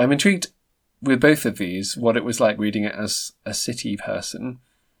life. But I'm intrigued with both of these, what it was like reading it as a city person.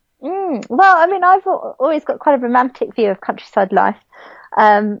 Well, I mean, I've always got quite a romantic view of countryside life,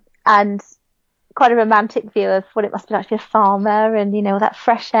 and quite a romantic view of what it must be like to be a farmer, and, all that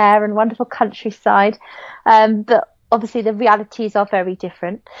fresh air and wonderful countryside. But obviously the realities are very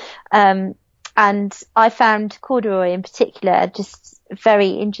different. And I found Corduroy in particular just very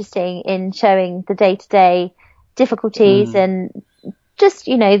interesting in showing the day-to-day difficulties and just,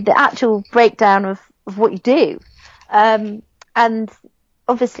 the actual breakdown of what you do. And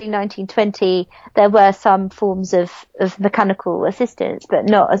obviously 1920, there were some forms of mechanical assistance, but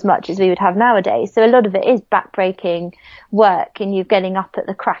not as much as we would have nowadays. So a lot of it is backbreaking work, and you're getting up at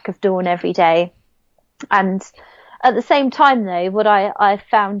the crack of dawn every day. And at the same time, though, what I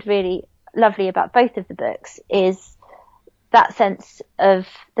found really lovely about both of the books is that sense of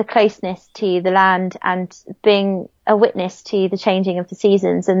the closeness to the land and being a witness to the changing of the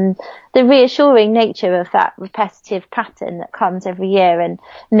seasons, and the reassuring nature of that repetitive pattern that comes every year, and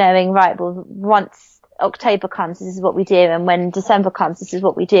knowing, right, well, once October comes, this is what we do, and when December comes, this is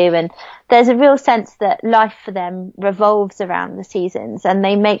what we do. And there's a real sense that life for them revolves around the seasons, and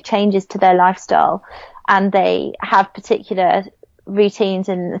they make changes to their lifestyle, and they have particular routines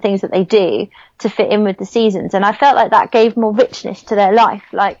and the things that they do to fit in with the seasons. And I felt like that gave more richness to their life.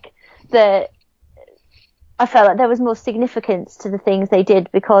 I felt like there was more significance to the things they did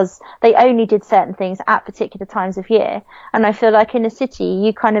because they only did certain things at particular times of year. And I feel like in a city,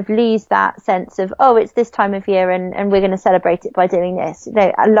 you kind of lose that sense of, oh, it's this time of year and we're going to celebrate it by doing this.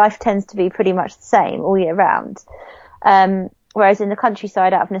 Life tends to be pretty much the same all year round. Whereas in the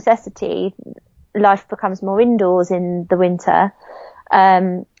countryside, out of necessity, life becomes more indoors in the winter,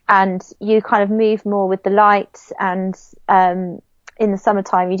 and you kind of move more with the light, and in the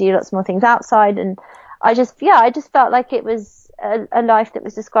summertime you do lots more things outside. And I just felt like it was a life that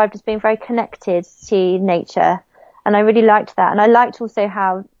was described as being very connected to nature, and I really liked that. And I liked also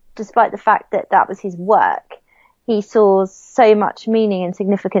how, despite the fact that that was his work, he saw so much meaning and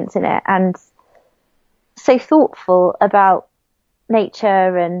significance in it, and so thoughtful about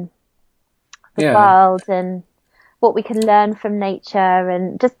nature and the world and what we can learn from nature,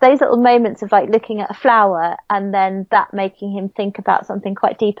 and just those little moments of like looking at a flower and then that making him think about something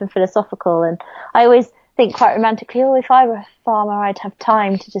quite deep and philosophical. And I always think quite romantically, oh, if I were a farmer, I'd have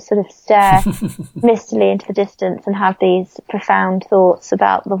time to just sort of stare mistily into the distance and have these profound thoughts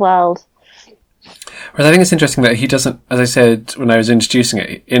about the world. Whereas I think it's interesting that he doesn't, as I said when I was introducing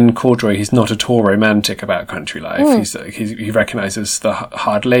it, in Corduroy, he's not at all romantic about country life. He recognises the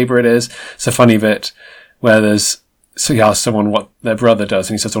hard labour it is. It's a funny bit where so he asks someone what their brother does,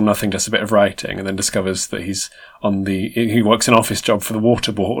 and he says, oh, nothing, just a bit of writing, and then discovers that he works an office job for the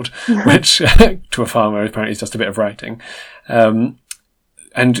water board, which to a farmer apparently is just a bit of writing. And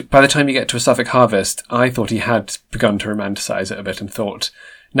by the time you get to A Suffolk Harvest, I thought he had begun to romanticise it a bit, and thought,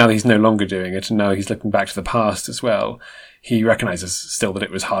 now that he's no longer doing it, and now he's looking back to the past as well, he recognises still that it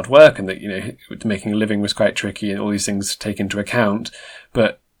was hard work and that, you know, making a living was quite tricky and all these things to take into account.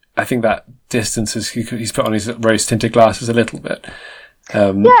 But I think that distances, he's put on his rose tinted glasses a little bit.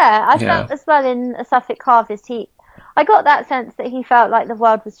 I felt as well in A Suffolk Harvest, I got that sense that he felt like the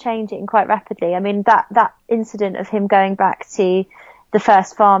world was changing quite rapidly. I mean, that incident of him going back to the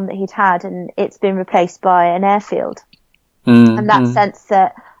first farm that he'd had and it's been replaced by an airfield. And that sense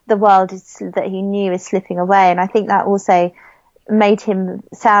that the world that he knew is slipping away. And I think that also made him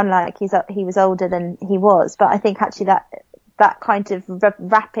sound like he was older than he was. But I think actually that kind of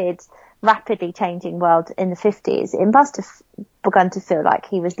rapidly changing world in the 50s, it must have begun to feel like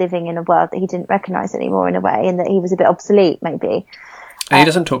he was living in a world that he didn't recognise anymore in a way, and that he was a bit obsolete maybe. And he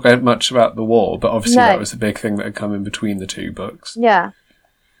doesn't talk much about the war, but obviously that was the big thing that had come in between the two books. Yeah.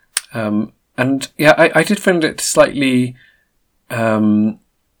 I did find it slightly...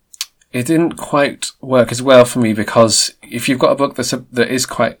 it didn't quite work as well for me, because if you've got a book that is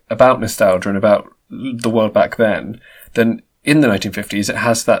quite about nostalgia and about the world back then in the 1950s, it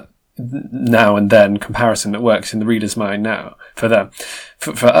has that now and then comparison that works in the reader's mind now for them.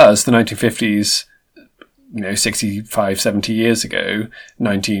 For us, the 1950s, 65, 70 years ago,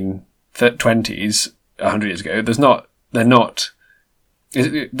 1920s, 100 years ago, the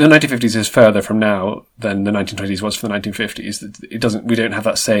 1950s is further from now than the 1920s was for the 1950s. We don't have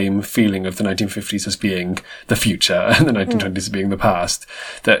that same feeling of the 1950s as being the future and the 1920s as being the past.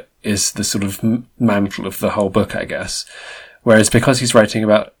 That is the sort of mantle of the whole book, I guess. Whereas because he's writing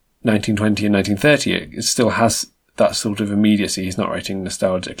about 1920 and 1930, it still has that sort of immediacy. He's not writing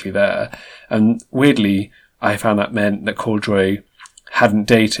nostalgically there. And weirdly, I found that meant that Corduroy hadn't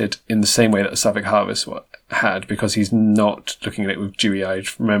dated in the same way that the Suffolk Harvest had, because he's not looking at it with dewy-eyed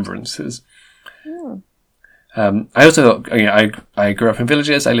remembrances. I also thought, I grew up in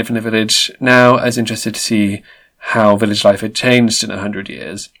villages, I live in a village now. I was interested to see how village life had changed in 100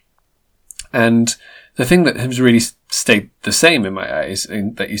 years. And the thing that has really stayed the same in my eyes,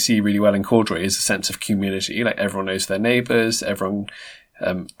 and that you see really well in Corduroy, is a sense of community. Like, everyone knows their neighbours, everyone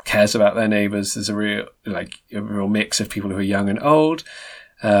cares about their neighbours. There's a real mix of people who are young and old,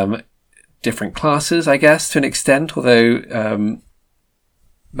 different classes, I guess, to an extent, although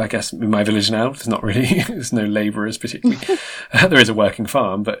I guess in my village now there's no labourers particularly. There is a working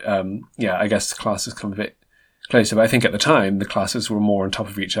farm, but I guess classes come a bit closer. But I think at the time the classes were more on top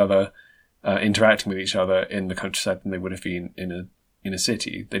of each other, interacting with each other in the countryside than they would have been in a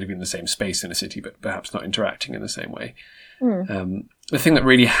city. They'd have been in the same space in a city, but perhaps not interacting in the same way. The thing that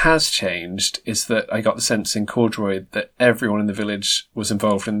really has changed is that I got the sense in Corduroy that everyone in the village was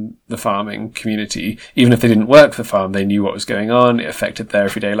involved in the farming community. Even if they didn't work for the farm, they knew what was going on. It affected their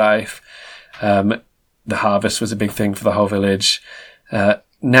everyday life. The harvest was a big thing for the whole village.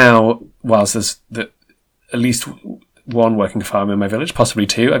 Now, whilst there's at least one working farm in my village, possibly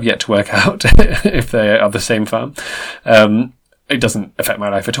two, I've yet to work out if they are the same farm. It doesn't affect my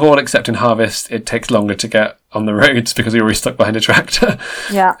life at all, except in harvest, it takes longer to get on the roads because you're always stuck behind a tractor.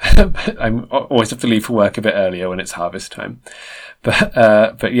 Yeah. I'm always have to leave for work a bit earlier when it's harvest time.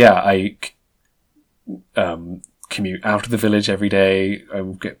 But yeah, I commute out of the village every day.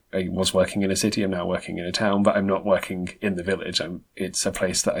 I was working in a city, I'm now working in a town, but I'm not working in the village. It's a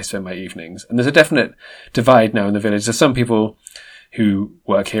place that I spend my evenings. And there's a definite divide now in the village. There's some people who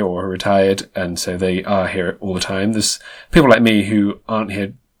work here or are retired, and so they are here all the time. There's people like me who aren't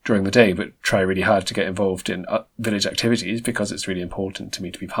here during the day, but try really hard to get involved in village activities because it's really important to me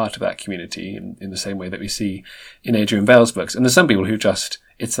to be part of that community in the same way that we see in Adrian Bell's books. And there's some people who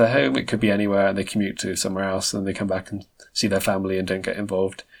it's their home, it could be anywhere, and they commute to somewhere else and they come back and see their family and don't get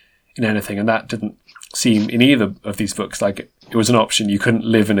involved in anything. And that didn't seem in either of these books like it was an option. You couldn't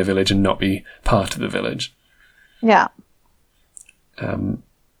live in a village and not be part of the village. Yeah.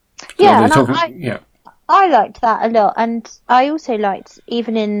 I liked that a lot, and I also liked,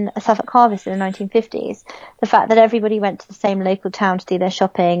 even in A Suffolk Harvest in the 1950s, the fact that everybody went to the same local town to do their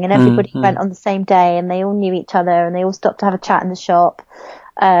shopping, and everybody went on the same day, and they all knew each other, and they all stopped to have a chat in the shop,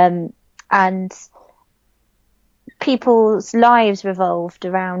 and people's lives revolved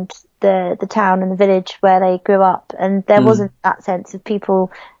around the town and the village where they grew up, and there wasn't that sense of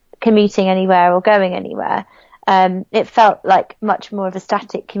people commuting anywhere or going anywhere. It felt like much more of a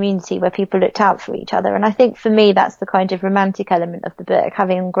static community where people looked out for each other. And I think for me, that's the kind of romantic element of the book.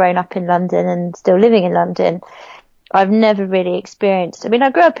 Having grown up in London and still living in London, I've never really experienced. I mean, I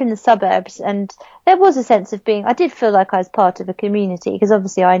grew up in the suburbs, and there was a sense of I did feel like I was part of a community, because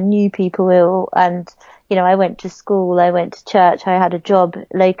obviously I knew people, and, I went to school, I went to church, I had a job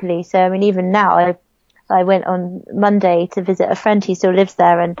locally. So, I mean, even now, I went on Monday to visit a friend who still lives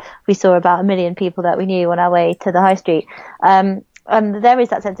there, and we saw about 1 million people that we knew on our way to the high street. There is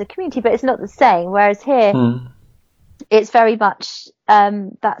that sense of community, but it's not the same. Whereas here, it's very much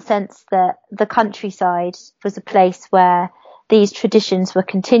that sense that the countryside was a place where these traditions were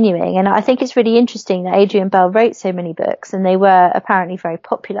continuing. And I think it's really interesting that Adrian Bell wrote so many books, and they were apparently very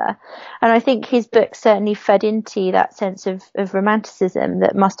popular. And I think his books certainly fed into that sense of romanticism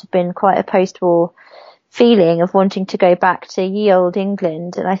that must have been quite a post-war feeling of wanting to go back to ye old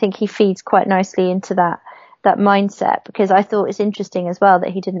England. And I think he feeds quite nicely into that mindset, because I thought it's interesting as well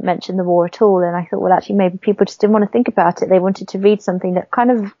that he didn't mention the war at all. And I thought, well, actually, maybe people just didn't want to think about it. They wanted to read something that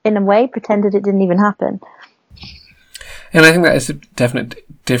kind of, in a way, pretended it didn't even happen. And I think that is a definite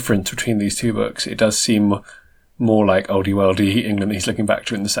difference between these two books. It does seem more like oldie worldy England he's looking back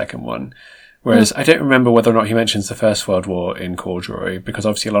to in the second one. Whereas I don't remember whether or not he mentions the First World War in Corduroy, because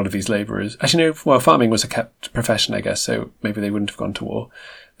obviously a lot of these labourers, actually no, well, farming was a kept profession, I guess, so maybe they wouldn't have gone to war.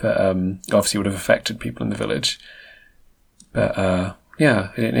 But obviously would have affected people in the village. But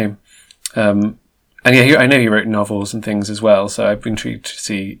yeah, I don't know. And yeah, I know he wrote novels and things as well, so I've been intrigued to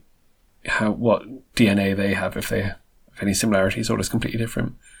see what DNA they have, if any similarities, or just completely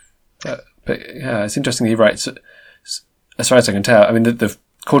different. But yeah, it's interesting he writes, as far as I can tell, I mean, the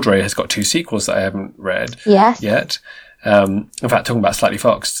Corduroy has got 2 sequels that I haven't read yet. In fact, talking about Slightly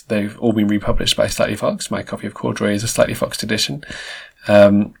Foxed, they've all been republished by Slightly Foxed. My copy of Corduroy is a Slightly Foxed edition.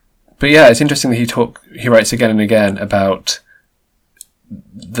 But yeah, it's interesting that he writes again and again about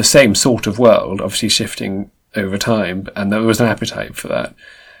the same sort of world, obviously shifting over time, and there was an appetite for that.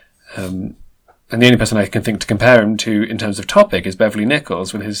 And the only person I can think to compare him to in terms of topic is Beverly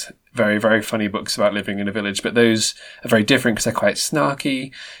Nichols, with his very, very funny books about living in a village. But those are very different because they're quite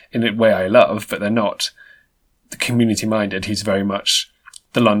snarky in a way I love, but they're not community minded. He's very much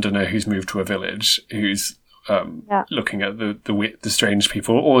the Londoner who's moved to a village, who's looking at the strange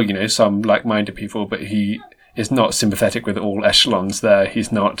people, or, you know, some like-minded people, but he is not sympathetic with all echelons there. He's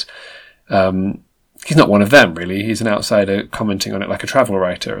not one of them, really. He's an outsider commenting on it like a travel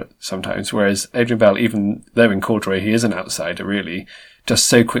writer sometimes, whereas Adrian Bell, even though in Corduroy he is an outsider, really, just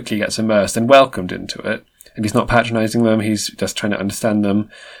so quickly gets immersed and welcomed into it. And he's not patronising them, he's just trying to understand them.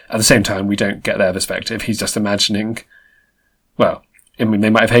 At the same time, we don't get their perspective. He's just imagining, well, I mean, they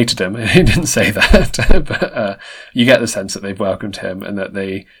might have hated him. He didn't say that, but you get the sense that they've welcomed him and that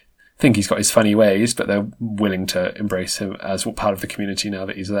they think he's got his funny ways, but they're willing to embrace him as part of the community now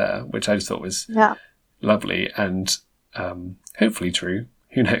that he's there, which I just thought was lovely and hopefully true.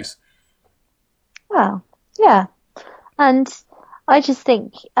 Who knows? Well, yeah. And I just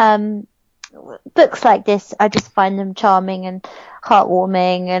think books like this, I just find them charming and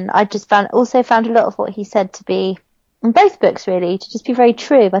heartwarming, and I just found a lot of what he said to be, in both books really, to just be very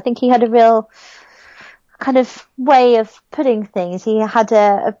true. I think he had a real kind of way of putting things. He had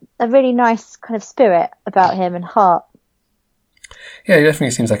a really nice kind of spirit about him and heart. Yeah, he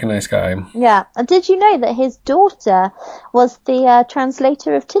definitely seems like a nice guy. Yeah. And did you know that his daughter was the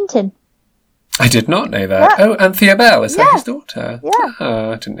translator of Tintin? I did not know that. Yeah. Oh, Anthea Bell, is that his daughter? Yeah.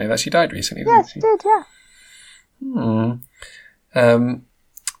 Oh, I didn't know that. She died recently, didn't she? Yes, she did, yeah.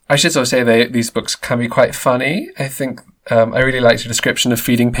 I should sort of say these books can be quite funny. I think I really liked the description of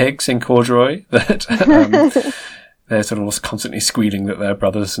feeding pigs in Corduroy, that they're sort of constantly squealing that their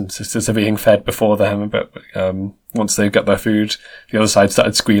brothers and sisters are being fed before them, but once they've got their food, the other side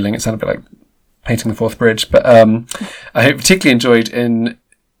started squealing. It sounded a bit like painting the Fourth Bridge. But I particularly enjoyed in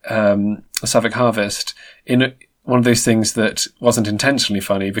Southwark Harvest, in one of those things that wasn't intentionally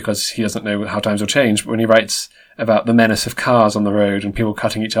funny because he doesn't know how times will change, but when he writes about the menace of cars on the road and people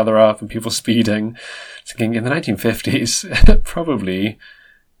cutting each other up and people speeding, thinking in the 1950s, probably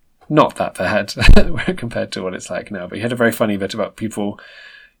not that bad compared to what it's like now. But he had a very funny bit about people,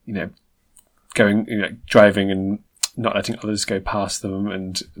 driving and not letting others go past them,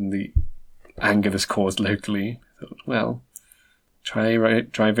 and the anger this caused locally. I thought, well, try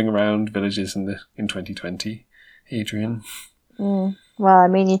driving around villages in 2020, Adrian. Well, I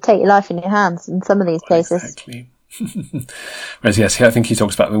mean, you take your life in your hands in some of these cases. Exactly. Whereas, yes, I think he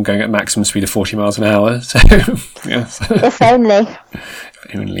talks about them going at maximum speed of 40 miles an hour. So, yes. If only.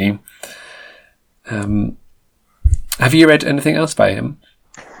 If only. Have you read anything else by him?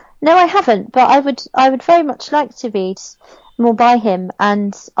 No, I haven't, but I would very much like to read more by him,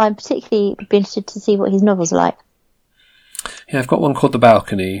 and I'm particularly be interested to see what his novels are like. Yeah, I've got one called The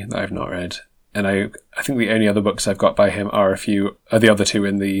Balcony that I've not read. And I think the only other books I've got by him are the other two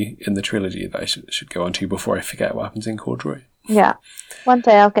in the trilogy that I should go on to before I forget what happens in Corduroy. Yeah. One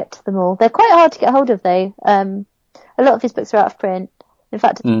day I'll get to them all. They're quite hard to get hold of though. A lot of his books are out of print. In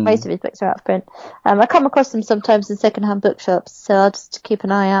fact, most of his books are out of print. I come across them sometimes in second-hand bookshops, so I'll just keep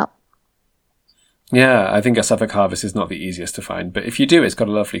an eye out. Yeah, I think A Suffolk Harvest is not the easiest to find, but if you do, it's got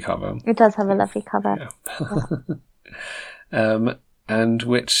a lovely cover. It does have a lovely cover. Yeah. And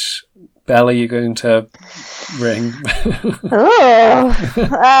which bell are you going to ring?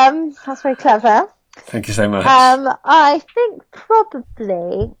 That's very clever. Thank you so much. I think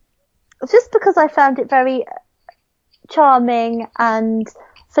probably, just because I found it very charming and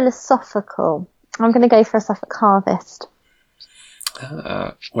philosophical, I'm going to go for A Suffolk Harvest.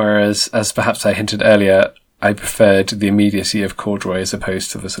 Whereas, as perhaps I hinted earlier, I preferred the immediacy of corduroy as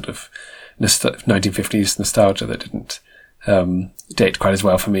opposed to the sort of 1950s nostalgia that didn't date quite as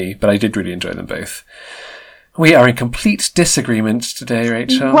well for me, but I did really enjoy them both. We are in complete disagreement today,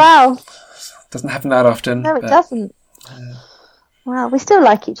 Rachel. Wow. Doesn't happen that often. No, it doesn't. Well, we still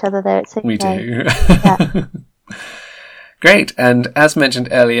like each other though, it's okay. We do. Yeah. Great, and as mentioned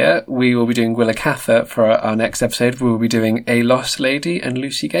earlier, we will be doing Willa Cather for our next episode. We will be doing A Lost Lady and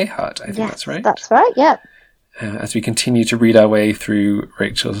Lucy Gayheart. I think that's right. That's right, yeah. As we continue to read our way through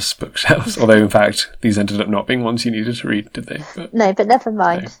Rachel's bookshelves, although in fact these ended up not being ones you needed to read, did they? No, but never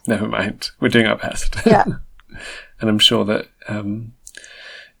mind. No, never mind. We're doing our best. Yeah. And I'm sure that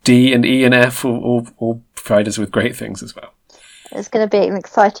D and E and F will all provide us with great things as well. It's going to be an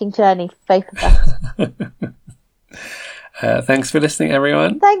exciting journey for both of us. Thanks for listening,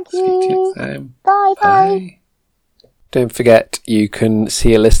 everyone. Thank you. Speak to you next time. Bye. Don't forget, you can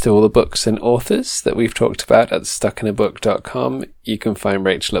see a list of all the books and authors that we've talked about at stuckinabook.com. You can find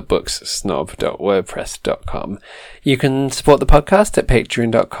Rachel at bookssnob.wordpress.com. You can support the podcast at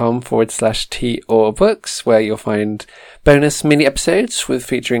patreon.com/tea-or-books, where you'll find bonus mini episodes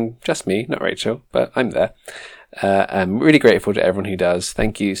featuring just me, not Rachel, but I'm there. I'm really grateful to everyone who does.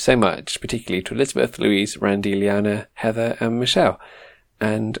 Thank you so much, particularly to Elizabeth, Louise, Randy, Liana, Heather, and Michelle.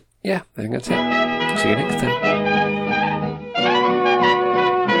 And yeah, I think that's it. See you next time.